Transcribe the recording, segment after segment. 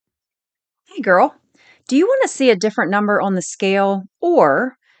Hey girl, do you want to see a different number on the scale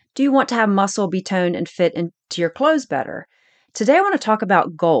or do you want to have muscle be toned and fit into your clothes better? Today I want to talk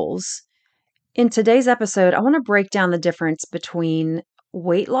about goals. In today's episode, I want to break down the difference between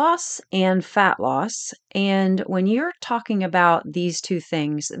weight loss and fat loss. And when you're talking about these two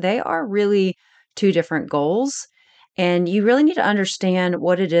things, they are really two different goals. And you really need to understand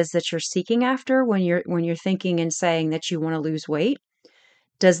what it is that you're seeking after when you're thinking and saying that you want to lose weight.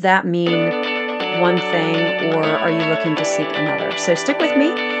 Does that mean one thing or are you looking to seek another? So stick with me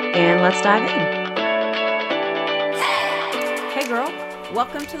and let's dive in. Hey girl,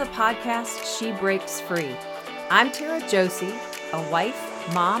 welcome to the podcast She Breaks Free. I'm Tara Josie, a wife,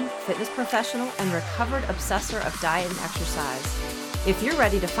 mom, fitness professional, and recovered obsessor of diet and exercise. If you're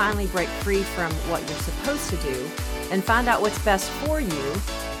ready to finally break free from what you're supposed to do and find out what's best for you,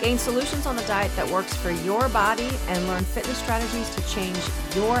 gain solutions on the diet that works for your body, and learn fitness strategies to change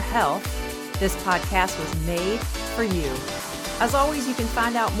your health, this podcast was made for you. As always, you can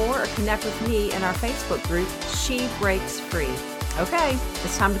find out more or connect with me in our Facebook group, She Breaks Free. Okay,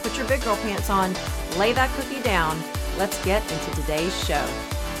 it's time to put your big girl pants on, lay that cookie down. Let's get into today's show.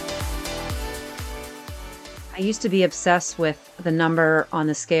 I used to be obsessed with the number on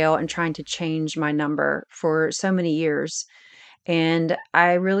the scale and trying to change my number for so many years. And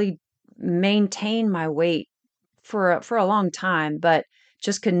I really maintained my weight for a long time, but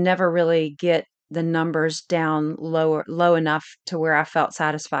just could never really get the numbers down low enough to where I felt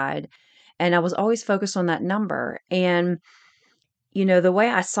satisfied. And I was always focused on that number. And the way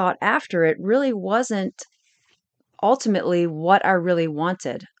I sought after it really wasn't ultimately what I really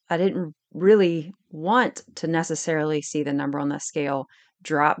wanted. I didn't really want to necessarily see the number on the scale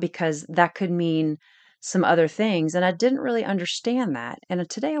drop because that could mean some other things. And I didn't really understand that. And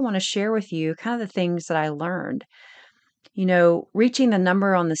today I want to share with you kind of the things that I learned. Reaching the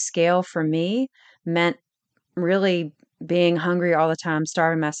number on the scale for me meant really being hungry all the time,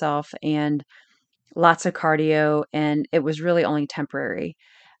 starving myself, and lots of cardio. And it was really only temporary.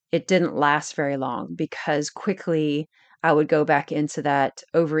 It didn't last very long because quickly I would go back into that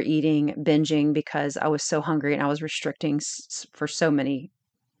overeating, binging because I was so hungry and I was restricting for so many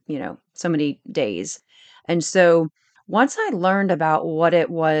days. And so once I learned about what it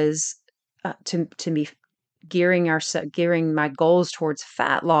was to me gearing my goals towards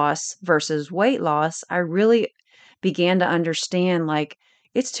fat loss versus weight loss, I really began to understand like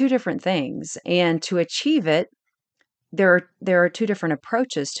it's two different things. And to achieve it, there are two different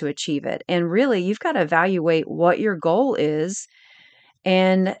approaches to achieve it. And really, you've got to evaluate what your goal is.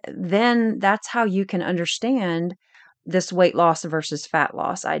 And then that's how you can understand this weight loss versus fat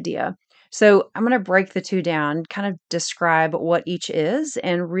loss idea. So I'm going to break the two down, kind of describe what each is,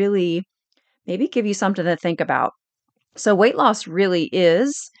 and really maybe give you something to think about. So weight loss really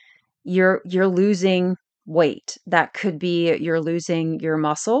is you're losing weight. That could be you're losing your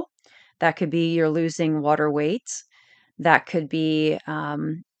muscle. That could be you're losing water weight. That could be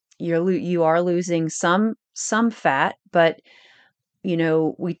you are losing some fat, but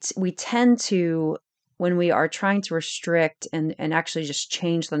we tend to, when we are trying to restrict and actually just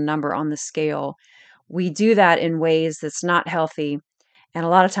change the number on the scale, we do that in ways that's not healthy. And a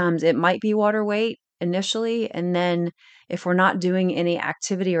lot of times it might be water weight initially. And then if we're not doing any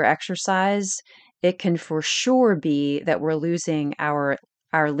activity or exercise, it can for sure be that we're losing our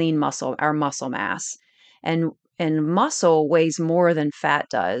lean muscle, our muscle mass. And and muscle weighs more than fat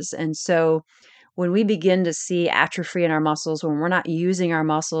does. And so when we begin to see atrophy in our muscles, when we're not using our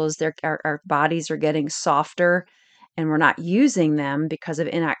muscles, our bodies are getting softer and we're not using them because of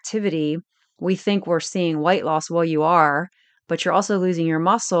inactivity, we think we're seeing weight loss. Well, you are, but you're also losing your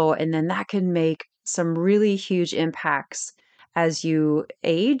muscle. And then that can make some really huge impacts as you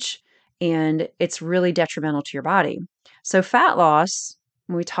age. And it's really detrimental to your body. So, fat loss,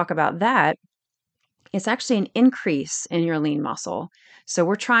 when we talk about that, it's actually an increase in your lean muscle. So,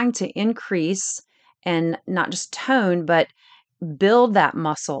 we're trying to increase and not just tone, but build that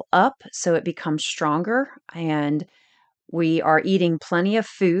muscle up so it becomes stronger. And we are eating plenty of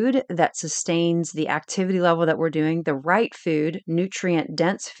food that sustains the activity level that we're doing, the right food, nutrient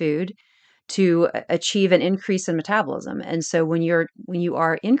dense food to achieve an increase in metabolism. And so when you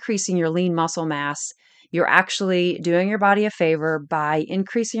are increasing your lean muscle mass, you're actually doing your body a favor by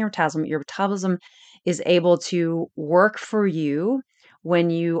increasing your metabolism. Your metabolism is able to work for you when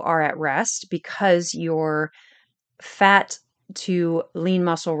you are at rest because your fat to lean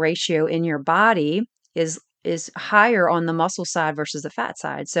muscle ratio in your body is higher on the muscle side versus the fat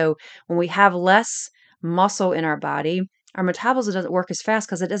side. So when we have less muscle in our body, our metabolism doesn't work as fast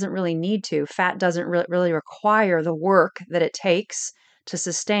because it doesn't really need to. Fat doesn't really require the work that it takes to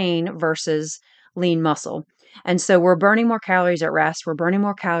sustain versus lean muscle. And so we're burning more calories at rest. We're burning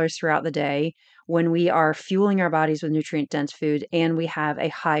more calories throughout the day when we are fueling our bodies with nutrient dense food and we have a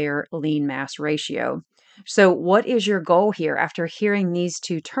higher lean mass ratio. So, what is your goal here? After hearing these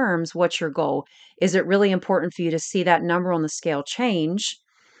two terms, what's your goal? Is it really important for you to see that number on the scale change?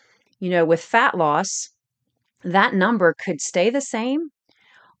 With fat loss, that number could stay the same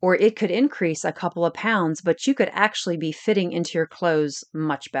or it could increase a couple of pounds, but you could actually be fitting into your clothes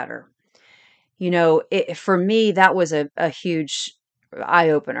much better. For me, that was a huge eye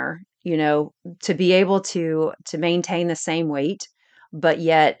opener, to be able to maintain the same weight, but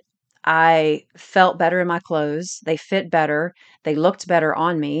yet I felt better in my clothes. They fit better. They looked better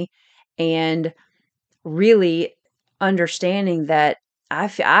on me. And really understanding that I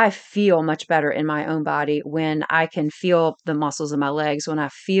feel much better in my own body when I can feel the muscles in my legs, when I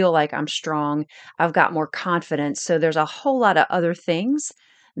feel like I'm strong, I've got more confidence. So there's a whole lot of other things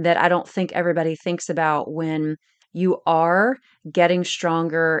that I don't think everybody thinks about when you are getting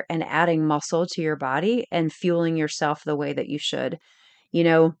stronger and adding muscle to your body and fueling yourself the way that you should. You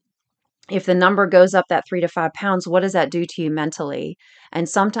know, if the number goes up that 3 to 5 pounds, what does that do to you mentally? And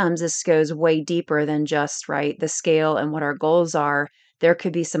sometimes this goes way deeper than just, right, the scale and what our goals are. There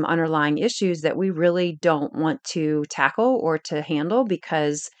could be some underlying issues that we really don't want to tackle or to handle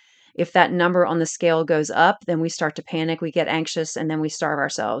because if that number on the scale goes up, then we start to panic, we get anxious, and then we starve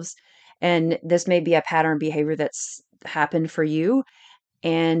ourselves. And this may be a pattern behavior that's happened for you.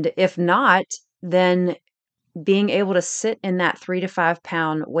 And if not, then being able to sit in that 3 to 5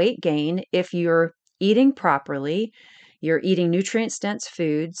 pound weight gain, if you're eating properly, you're eating nutrient dense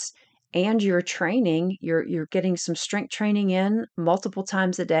foods, and you're training, you're getting some strength training in multiple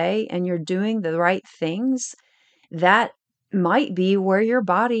times a day, and you're doing the right things, that might be where your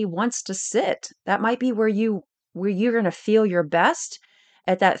body wants to sit. That might be where you're going to feel your best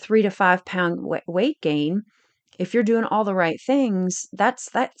at that 3 to 5 pound weight gain. If you're doing all the right things, that's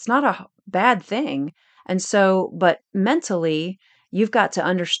not a bad thing. And so, but mentally, you've got to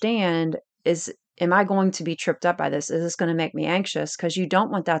understand, am I going to be tripped up by this? Is this going to make me anxious? Because you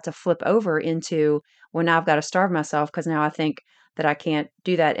don't want that to flip over into, well, now I've got to starve myself because now I think that I can't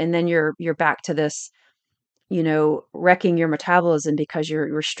do that. And then you're back to this, wrecking your metabolism because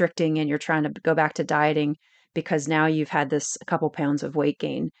you're restricting and you're trying to go back to dieting because now you've had this a couple pounds of weight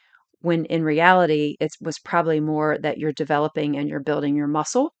gain. When in reality, it was probably more that you're developing and you're building your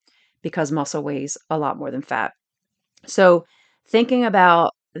muscle because muscle weighs a lot more than fat. So, thinking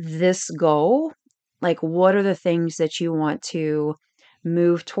about this goal, like what are the things that you want to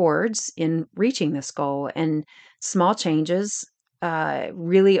move towards in reaching this goal? And small changes,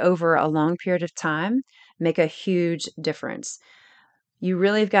 really over a long period of time, make a huge difference. You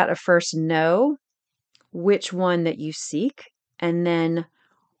really have got to first know which one that you seek and then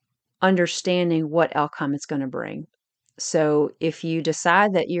understanding what outcome it's going to bring. So if you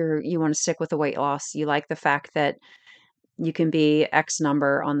decide that you want to stick with the weight loss, you like the fact that you can be X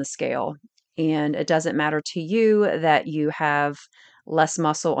number on the scale, and it doesn't matter to you that you have less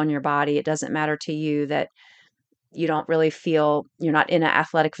muscle on your body. It doesn't matter to you that you don't really feel you're not in an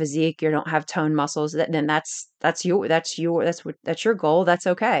athletic physique, you don't have toned muscles. Then that's your goal. That's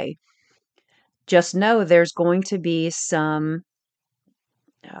okay. Just know there's going to be um,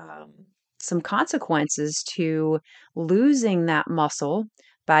 some consequences to losing that muscle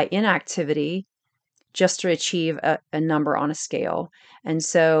by inactivity just to achieve a number on a scale. And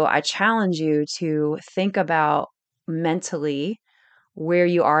so I challenge you to think about mentally where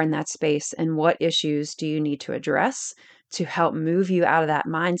you are in that space and what issues do you need to address to help move you out of that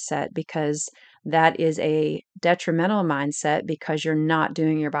mindset, because that is a detrimental mindset because you're not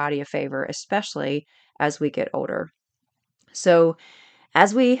doing your body a favor, especially as we get older. So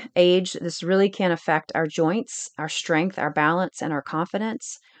as we age, this really can affect our joints, our strength, our balance, and our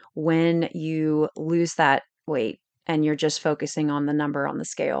confidence when you lose that weight and you're just focusing on the number on the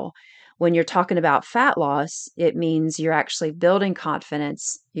scale. When you're talking about fat loss, it means you're actually building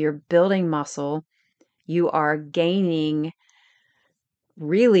confidence, you're building muscle, you are gaining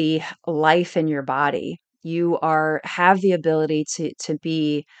really life in your body. You have the ability to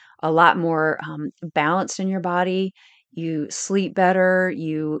be a lot more balanced in your body. You sleep better,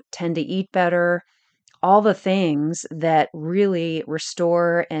 you tend to eat better, all the things that really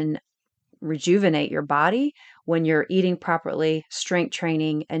restore and rejuvenate your body when you're eating properly, strength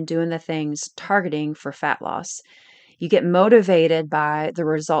training, and doing the things targeting for fat loss. You get motivated by the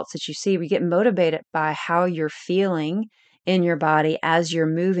results that you see. You get motivated by how you're feeling in your body as you're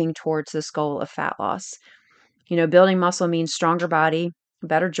moving towards this goal of fat loss. Building muscle means stronger body,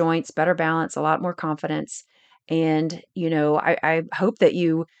 better joints, better balance, a lot more confidence. And, I hope that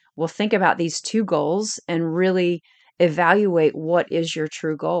you will think about these two goals and really evaluate what is your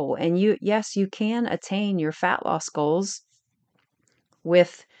true goal. And yes, you can attain your fat loss goals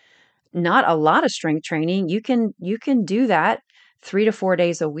with not a lot of strength training. You can do that 3 to 4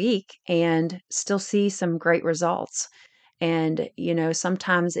 days a week and still see some great results. And,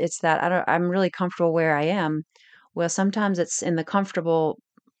 sometimes it's that I'm really comfortable where I am. Well, sometimes it's in the comfortable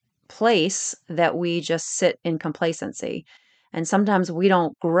place that we just sit in complacency. And sometimes we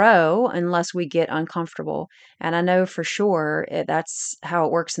don't grow unless we get uncomfortable. And I know for sure that's how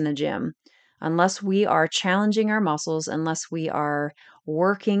it works in the gym. Unless we are challenging our muscles, unless we are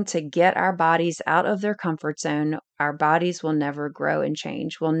working to get our bodies out of their comfort zone, our bodies will never grow and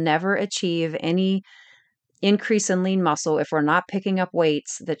change. We'll never achieve any increase in lean muscle if we're not picking up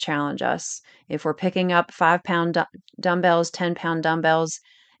weights that challenge us. If we're picking up 5 pound dumbbells, 10-pound dumbbells,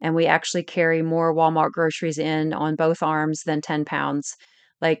 and we actually carry more Walmart groceries in on both arms than 10 pounds,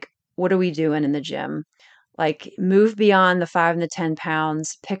 like, what are we doing in the gym? Like, move beyond the 5 and the 10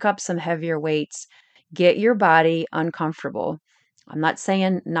 pounds, pick up some heavier weights, get your body uncomfortable. I'm not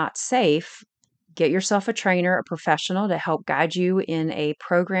saying not safe. Get yourself a trainer, a professional to help guide you in a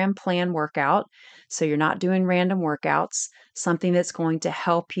program plan workout. So you're not doing random workouts, something that's going to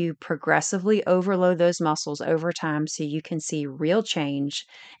help you progressively overload those muscles over time so you can see real change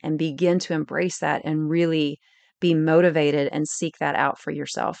and begin to embrace that and really be motivated and seek that out for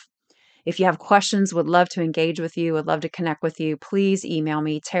yourself. If you have questions, would love to engage with you, would love to connect with you, please email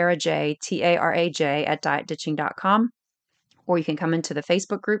me, TaraJ, TARAJ @dietditching.com. Or you can come into the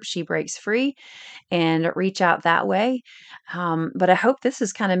Facebook group, She Breaks Free, and reach out that way. But I hope this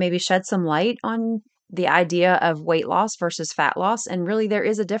has kind of maybe shed some light on the idea of weight loss versus fat loss. And really, there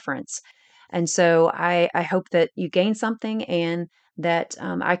is a difference. And so I hope that you gain something and that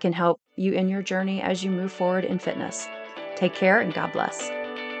I can help you in your journey as you move forward in fitness. Take care and God bless.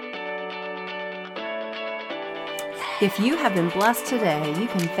 If you have been blessed today, you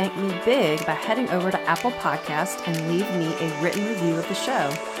can thank me big by heading over to Apple Podcast and leave me a written review of the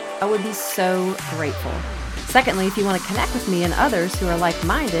show. I would be so grateful. Secondly, if you want to connect with me and others who are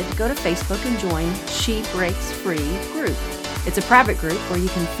like-minded, go to Facebook and join She Breaks Free group. It's a private group where you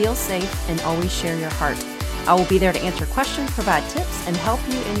can feel safe and always share your heart. I will be there to answer questions, provide tips, and help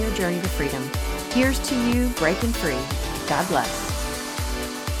you in your journey to freedom. Here's to you breaking free. God bless.